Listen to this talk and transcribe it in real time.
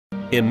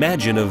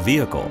Imagine a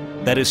vehicle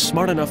that is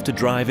smart enough to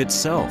drive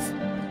itself.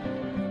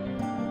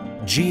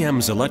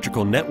 GM's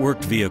electrical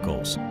networked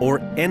vehicles, or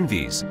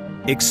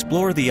ENVs,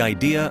 explore the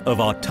idea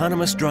of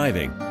autonomous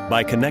driving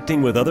by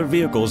connecting with other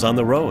vehicles on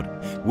the road,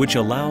 which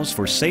allows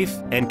for safe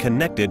and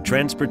connected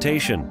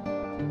transportation.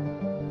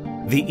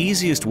 The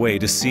easiest way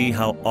to see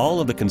how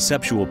all of the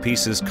conceptual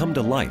pieces come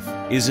to life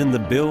is in the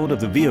build of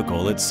the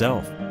vehicle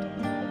itself.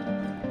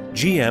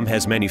 GM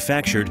has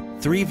manufactured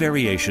 3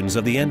 variations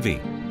of the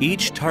ENVI,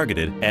 each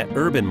targeted at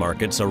urban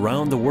markets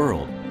around the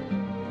world.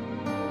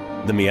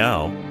 The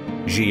Miao,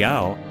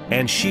 Xiao,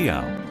 and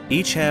Xiao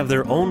each have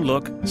their own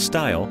look,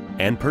 style,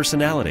 and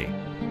personality.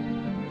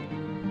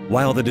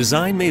 While the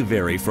design may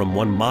vary from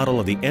one model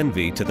of the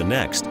ENVI to the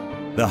next,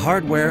 the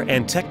hardware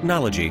and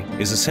technology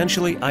is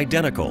essentially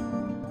identical.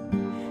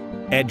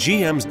 At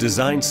GM's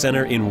Design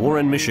Center in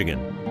Warren,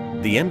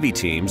 Michigan, the ENVI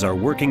teams are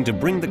working to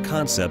bring the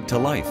concept to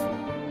life.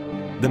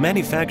 The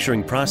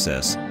manufacturing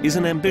process is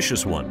an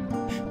ambitious one,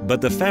 but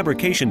the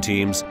fabrication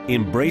teams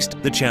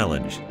embraced the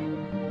challenge.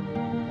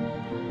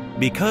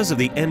 Because of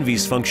the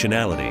ENVI's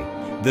functionality,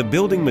 the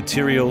building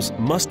materials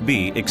must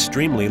be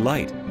extremely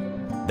light.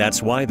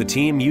 That's why the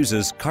team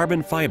uses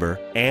carbon fiber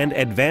and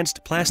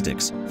advanced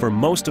plastics for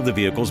most of the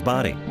vehicle's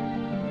body.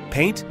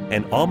 Paint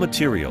and all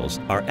materials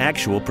are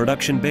actual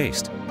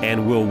production-based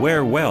and will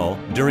wear well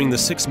during the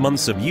 6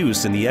 months of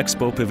use in the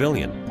Expo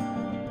Pavilion.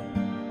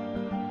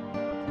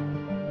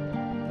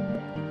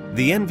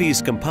 The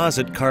ENVI's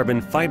composite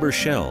carbon fiber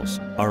shells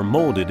are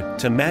molded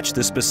to match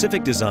the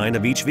specific design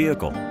of each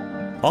vehicle.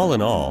 All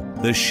in all,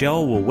 the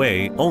shell will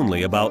weigh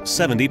only about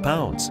 70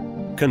 pounds,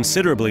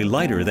 considerably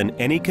lighter than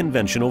any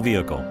conventional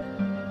vehicle.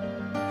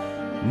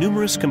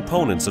 Numerous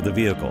components of the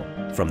vehicle,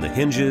 from the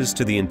hinges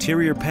to the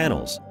interior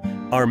panels,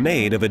 are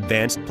made of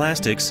advanced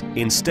plastics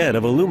instead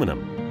of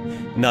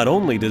aluminum. Not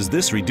only does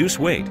this reduce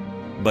weight,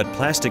 but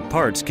plastic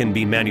parts can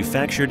be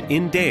manufactured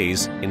in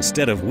days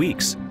instead of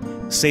weeks,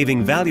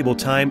 saving valuable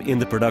time in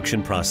the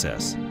production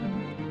process.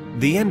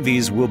 The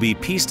ENVIs will be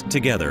pieced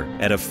together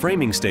at a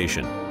framing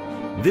station.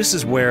 This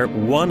is where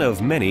one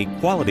of many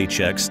quality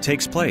checks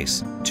takes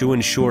place to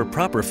ensure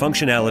proper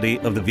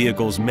functionality of the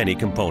vehicle's many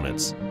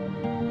components.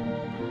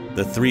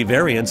 The 3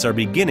 variants are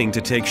beginning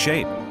to take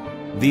shape.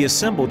 The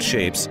assembled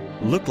shapes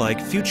look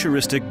like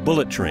futuristic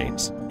bullet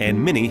trains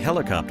and mini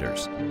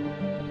helicopters.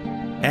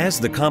 As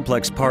the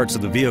complex parts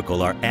of the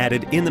vehicle are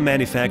added in the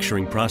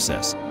manufacturing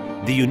process,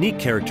 the unique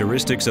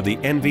characteristics of the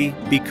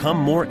ENVI become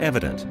more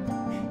evident.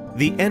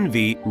 The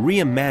ENVI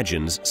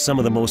reimagines some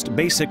of the most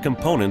basic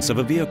components of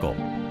a vehicle,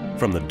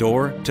 from the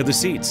door to the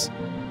seats.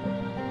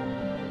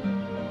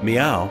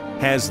 Miao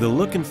has the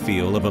look and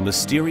feel of a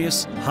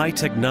mysterious,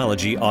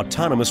 high-technology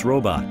autonomous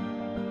robot.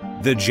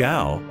 The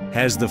Xiao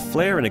has the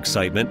flair and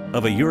excitement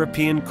of a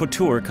European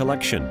couture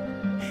collection.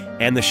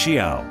 And the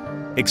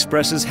Xiao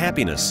expresses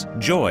happiness,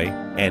 joy,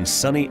 and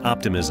sunny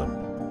optimism.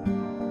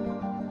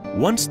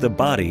 Once the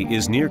body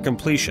is near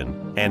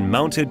completion and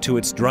mounted to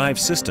its drive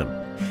system,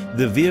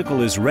 the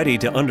vehicle is ready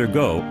to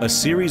undergo a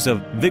series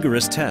of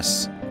vigorous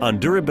tests on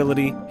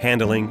durability,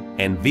 handling,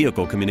 and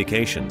vehicle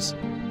communications.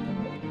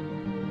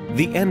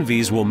 The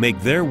ENVIs will make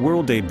their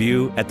world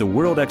debut at the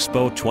World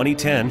Expo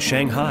 2010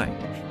 Shanghai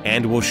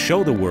and will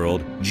show the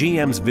world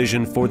GM's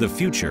vision for the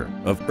future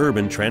of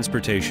urban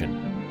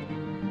transportation.